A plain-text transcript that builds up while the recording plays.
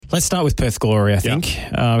Let's start with Perth Glory, I think,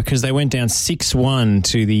 because they went down 6-1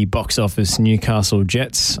 to the box office Newcastle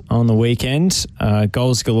Jets on the weekend.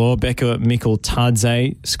 Goals galore. Becca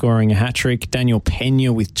Mikkel-Tadze scoring a hat-trick. Daniel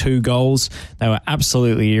Pena with 2 goals. They were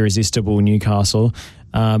absolutely irresistible, Newcastle.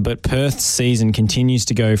 But Perth's season continues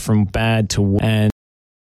to go from bad to worse.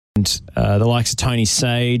 And the likes of Tony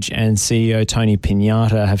Sage and CEO Tony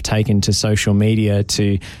Pignata have taken to social media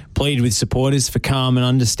to plead with supporters for calm and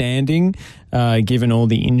understanding, given all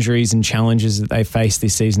the injuries and challenges that they faced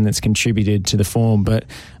this season that's contributed to the form. But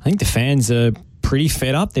I think the fans are pretty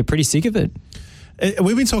fed up. They're pretty sick of it.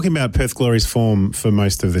 We've been talking about Perth Glory's form for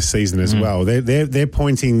most of the season as well. They're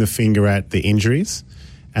pointing the finger at the injuries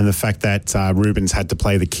and the fact that Rubens had to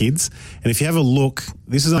play the kids. And if you have a look,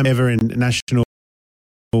 this is ever in national.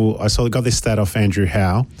 I got this stat off Andrew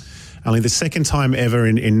Howe. Only the second time ever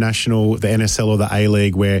in national, the NSL or the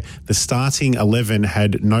A-League, where the starting 11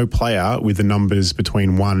 had no player with the numbers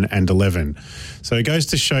between 1 and 11. So it goes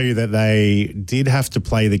to show you that they did have to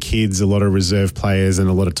play the kids, a lot of reserve players and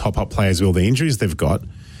a lot of top-up players with all the injuries they've got.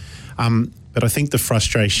 But I think the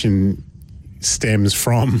frustration stems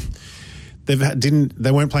from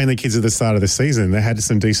they weren't playing the kids at the start of the season. They had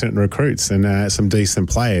some decent recruits and some decent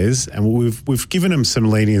players, and we've given them some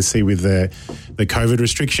leniency with the COVID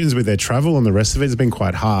restrictions with their travel, and the rest of it has been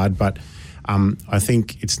quite hard. But I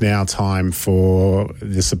think it's now time for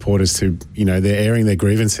the supporters to, they're airing their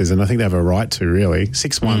grievances, and I think they have a right to, really.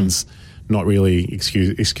 6-1's not really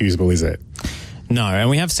excusable, is it? No, and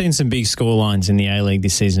we have seen some big scorelines in the A-League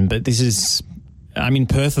this season, but this is,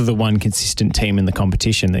 Perth are the one consistent team in the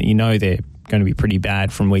competition that they're going to be pretty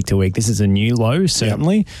bad from week to week. This is a new low,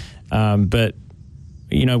 certainly. Yep. But,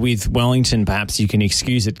 with Wellington, perhaps you can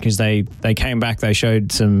excuse it because they came back, they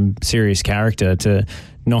showed some serious character to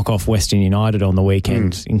knock off Western United on the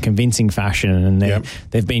weekend in convincing fashion, and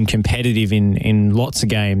they've been competitive in lots of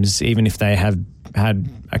games, even if they have had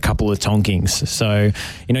a couple of tonkings. So,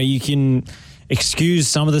 you can excuse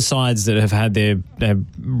some of the sides that have had their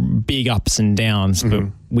big ups and downs, but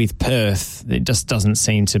with Perth, it just doesn't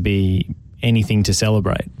seem to be anything to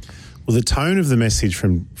celebrate. Well, the tone of the message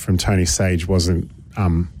from Tony Sage wasn't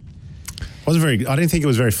very. I don't think it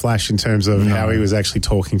was very flash in terms of how he was actually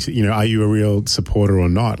talking to. Are you a real supporter or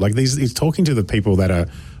not? Like he's talking to the people that are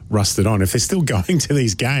rusted on. If they're still going to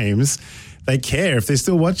these games, they care. If they're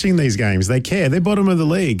still watching these games, they care. They're bottom of the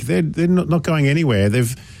league. They're not going anywhere. They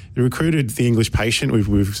recruited the English patient,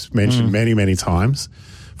 we've mentioned many times.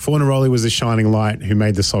 Fornaroli was a shining light who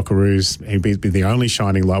made the Socceroos. He'd be the only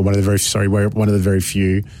shining light, one of the very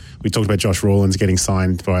few. We talked about Josh Rawlins getting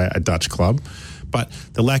signed by a Dutch club. But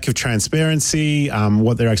the lack of transparency,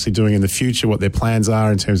 what they're actually doing in the future, what their plans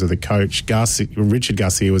are in terms of the coach. Richard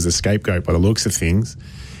Garcia was a scapegoat by the looks of things.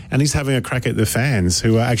 And he's having a crack at the fans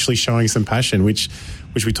who are actually showing some passion, which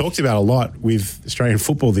we talked about a lot with Australian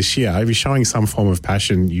football this year. If you're showing some form of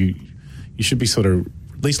passion, you should be sort of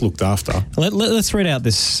at least looked after. Let's read out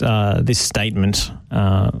this statement,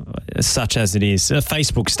 such as it is, a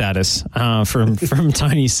Facebook status from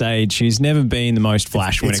Tony Sage, who's never been the most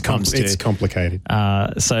flash when it comes to it's complicated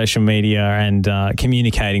social media and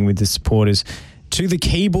communicating with the supporters. To the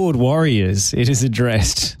keyboard warriors, it is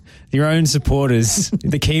addressed. Your own supporters,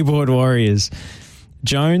 the keyboard warriors.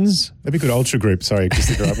 Jones. That'd be a good ultra group. Sorry, just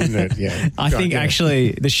to interrupt, wouldn't it? Yeah. I think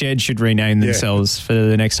actually the Shed should rename themselves for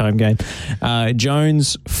the next home game.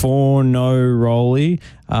 Jones, Fornaroli,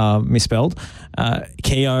 misspelled.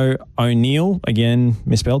 Keogh O'Neill, again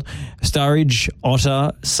misspelled. Sturridge,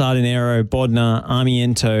 Otter, Sardinero, Bodnar,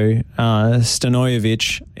 Armiento,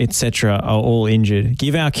 Stanojevic, etc. are all injured.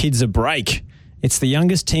 Give our kids a break. It's the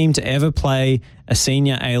youngest team to ever play a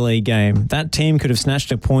senior A-League game. That team could have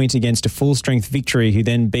snatched a point against a full-strength Victory, who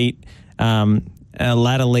then beat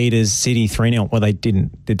ladder leaders City 3-0. Well, they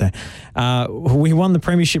didn't, did they? We won the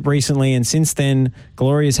premiership recently, and since then,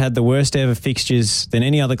 Glory has had the worst ever fixtures than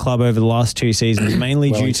any other club over the last 2 seasons, mainly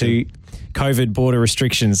due to COVID border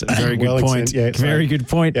restrictions. Very good point. Yeah, very good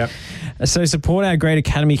point. Yep. So support our great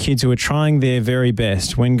academy kids who are trying their very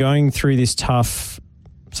best. When going through this tough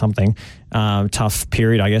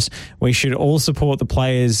period, I guess, we should all support the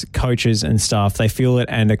players, coaches and staff. They feel it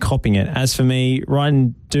and are copying it. As for me, write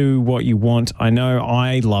and do what you want. I know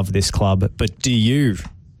I love this club, but do you? ...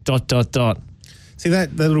 See,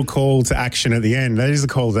 that little call to action at the end, that is a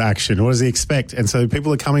call to action. What does he expect? And so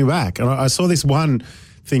people are coming back. And I saw this one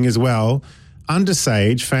thing as well. Under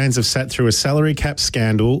Sage, fans have sat through a salary cap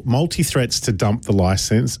scandal, multi-threats to dump the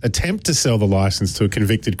licence, attempt to sell the licence to a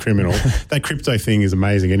convicted criminal. That crypto thing is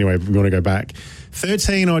amazing anyway, if we want to go back.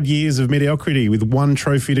 13-odd years of mediocrity with one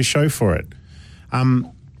trophy to show for it.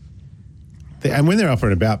 And when they're up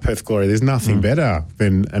and about, Perth Glory, there's nothing better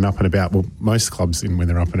than an up and about. Well, most clubs, when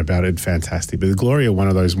they're up and about, are fantastic. But the Glory are one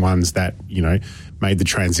of those ones that, made the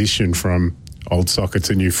transition from old soccer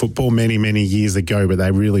to new football many, many years ago, but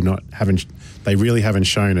they really haven't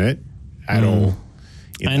shown it at all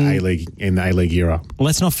in the A-League era.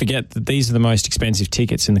 Let's not forget that these are the most expensive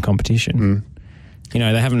tickets in the competition. They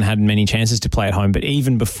haven't had many chances to play at home, but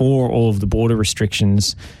even before all of the border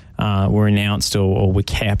restrictions were announced or were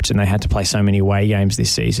kept and they had to play so many away games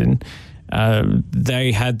this season,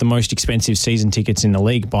 they had the most expensive season tickets in the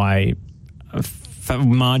league by a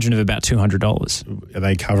margin of about $200. Are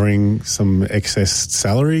they covering some excess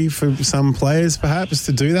salary for some players perhaps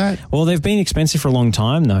to do that? Well, they've been expensive for a long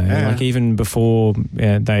time though. Yeah. Like even before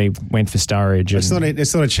they went for Sturridge.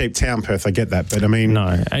 It's not a cheap town, Perth, I get that, but I mean...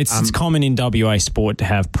 No, it's common in WA sport to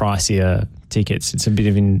have pricier tickets. It's a bit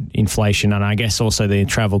of inflation, and I guess also the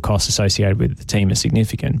travel costs associated with the team are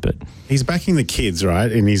significant. But he's backing the kids, right,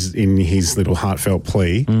 in his little heartfelt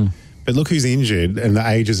plea. But look who's injured and the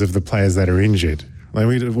ages of the players that are injured.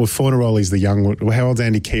 Fornaroli's the young one. How old's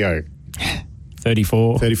Andy Keogh?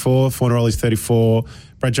 34. Fornaroli's 34.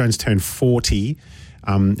 Brad Jones turned 40.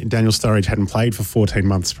 Daniel Sturridge hadn't played for 14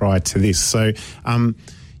 months prior to this. So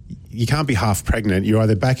you can't be half pregnant. You're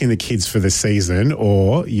either backing the kids for the season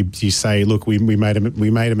or you say, look, we made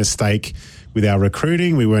a mistake with our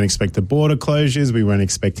recruiting. We weren't expecting border closures. We weren't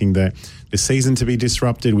expecting the season to be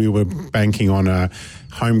disrupted. We were banking on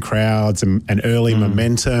home crowds and early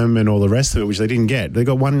momentum and all the rest of it, which they didn't get. They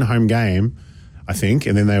got one home game, I think,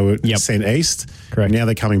 and then they were sent east. Correct. Now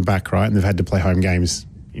they're coming back, right, and they've had to play home games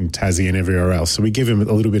in Tassie and everywhere else. So we give them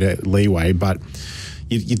a little bit of leeway, but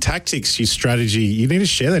your tactics, your strategy, you need to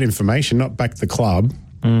share that information, not back the club.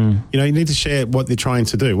 You need to share what they're trying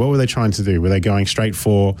to do. What were they trying to do? Were they going straight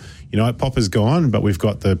for, Popper's gone, but we've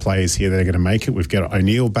got the players here that are going to make it. We've got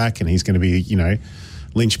O'Neill back and he's going to be,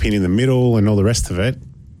 linchpin in the middle and all the rest of it.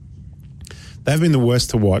 They've been the worst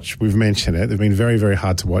to watch. We've mentioned it. They've been very, very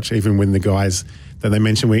hard to watch, even when the guys that they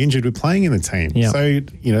mentioned were injured were playing in the team. Yep. So,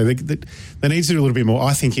 they need to do a little bit more.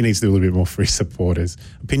 I think he needs to do a little bit more for his supporters.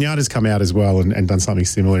 Pinata's come out as well and done something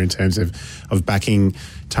similar in terms of backing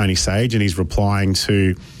Tony Sage, and he's replying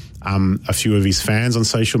to a few of his fans on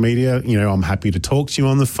social media. I'm happy to talk to you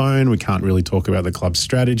on the phone. We can't really talk about the club's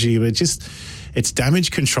strategy, but it's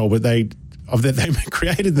damage control, but they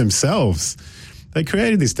created themselves. They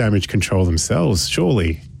created this damage control themselves,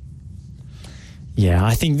 surely. Yeah,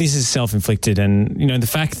 I think this is self-inflicted. And, the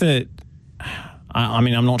fact that,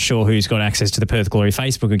 I'm not sure who's got access to the Perth Glory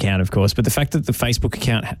Facebook account, of course, but the fact that the Facebook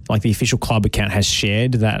account, like the official club account, has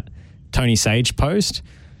shared that Tony Sage post,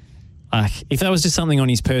 if that was just something on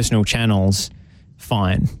his personal channels,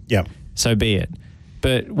 fine. Yeah. So be it.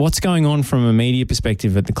 But what's going on from a media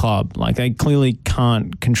perspective at the club? Like, they clearly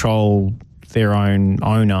can't control their own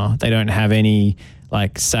owner. They don't have any,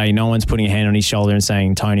 say, no one's putting a hand on his shoulder and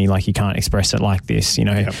saying, Tony, you can't express it like this. You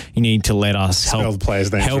need to let us spell the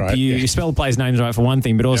players' names right. You spell the players' names right for one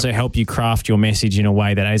thing, but also help you craft your message in a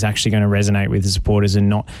way that is actually going to resonate with the supporters and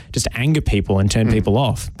not just anger people and turn people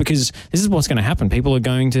off. Because this is what's going to happen. People are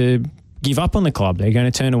going to give up on the club. They're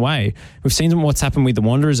going to turn away. We've seen what's happened with the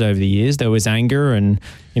Wanderers over the years. There was anger and,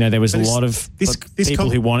 there was a lot of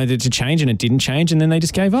people who wanted it to change and it didn't change, and then they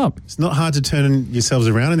just gave up. It's not hard to turn yourselves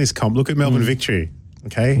around in this comp. Look at Melbourne Victory,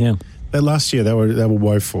 okay? Yeah. Last year, they were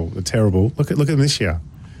woeful. They're terrible. Look at them this year,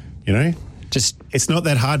 It's not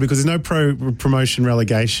that hard because there's no promotion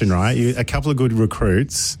relegation, right? A couple of good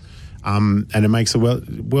recruits, and it makes a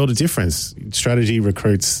world of difference. Strategy,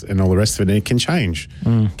 recruits, and all the rest of it, and it can change.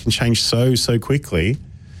 It can change so quickly,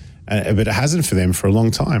 but it hasn't for them for a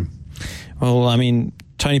long time. Well,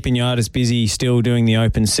 Tony Pinata's busy still doing the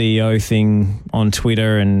open CEO thing on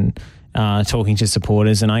Twitter and talking to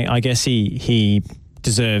supporters, and I guess he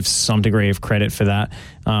deserves some degree of credit for that.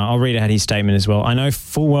 I'll read out his statement as well. I know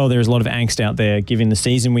full well there is a lot of angst out there given the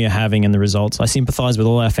season we are having and the results. I sympathise with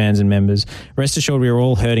all our fans and members. Rest assured we are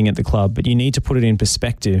all hurting at the club, but you need to put it in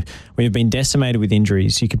perspective. We have been decimated with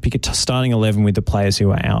injuries. You could pick a starting 11 with the players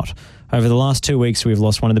who are out. Over the last 2 weeks, we've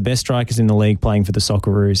lost one of the best strikers in the league playing for the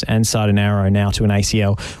Socceroos, and Sardanaro now to an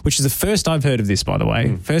ACL, which is the first I've heard of this, by the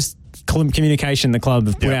way. First communication the club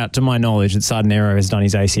have put out, to my knowledge, that Sardanaro has done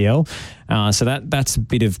his ACL. So that's a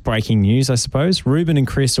bit of breaking news, I suppose. Ruben and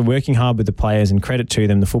Chris are working hard with the players, and credit to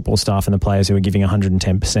them, the football staff and the players who are giving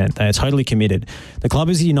 110%. They are totally committed. The club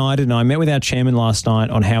is united, and I met with our chairman last night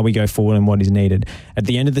on how we go forward and what is needed. At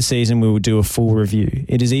the end of the season, we will do a full review.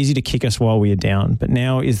 It is easy to kick us while we are down, but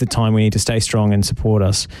now is the time we need to stay strong and support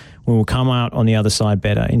us. We will come out on the other side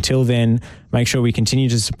better. Until then, make sure we continue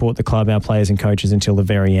to support the club, our players and coaches until the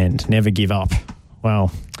very end. Never give up.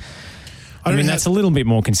 Wow. I mean, that's a little bit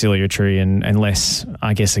more conciliatory and less,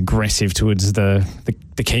 I guess, aggressive towards the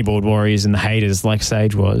keyboard warriors and the haters like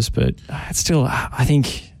Sage was. But it's still, I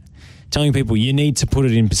think, telling people you need to put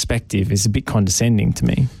it in perspective is a bit condescending to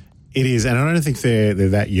me. It is, and I don't think they're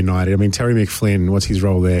that united. I mean, Terry McFlynn, what's his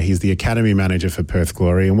role there? He's the academy manager for Perth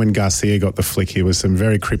Glory, and when Garcia got the flick, here was some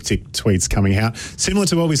very cryptic tweets coming out, similar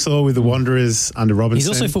to what we saw with the Wanderers under Robinson.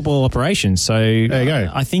 He's also football operations, so there you go.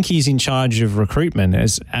 I think he's in charge of recruitment,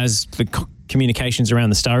 as the communications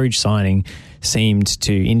around the Sturridge signing seemed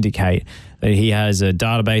to indicate. That he has a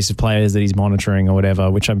database of players that he's monitoring or whatever,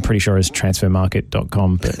 which I'm pretty sure is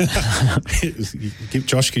transfermarket.com. But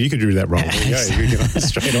Josh, you could do that role. There you go. You could get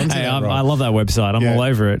straight onto that role. I love that website. I'm all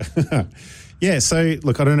over it. Yeah, so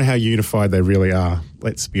look, I don't know how unified they really are.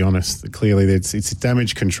 Let's be honest. Clearly, it's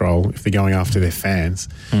damage control if they're going after their fans.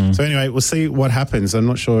 So anyway, we'll see what happens. I'm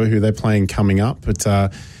not sure who they're playing coming up, but...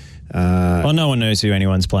 well, no one knows who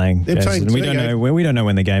anyone's playing. We don't know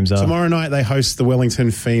when the games are. Tomorrow night they host the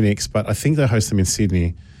Wellington Phoenix, but I think they host them in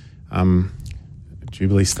Sydney,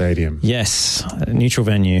 Jubilee Stadium. Yes, a neutral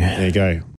venue. There you go.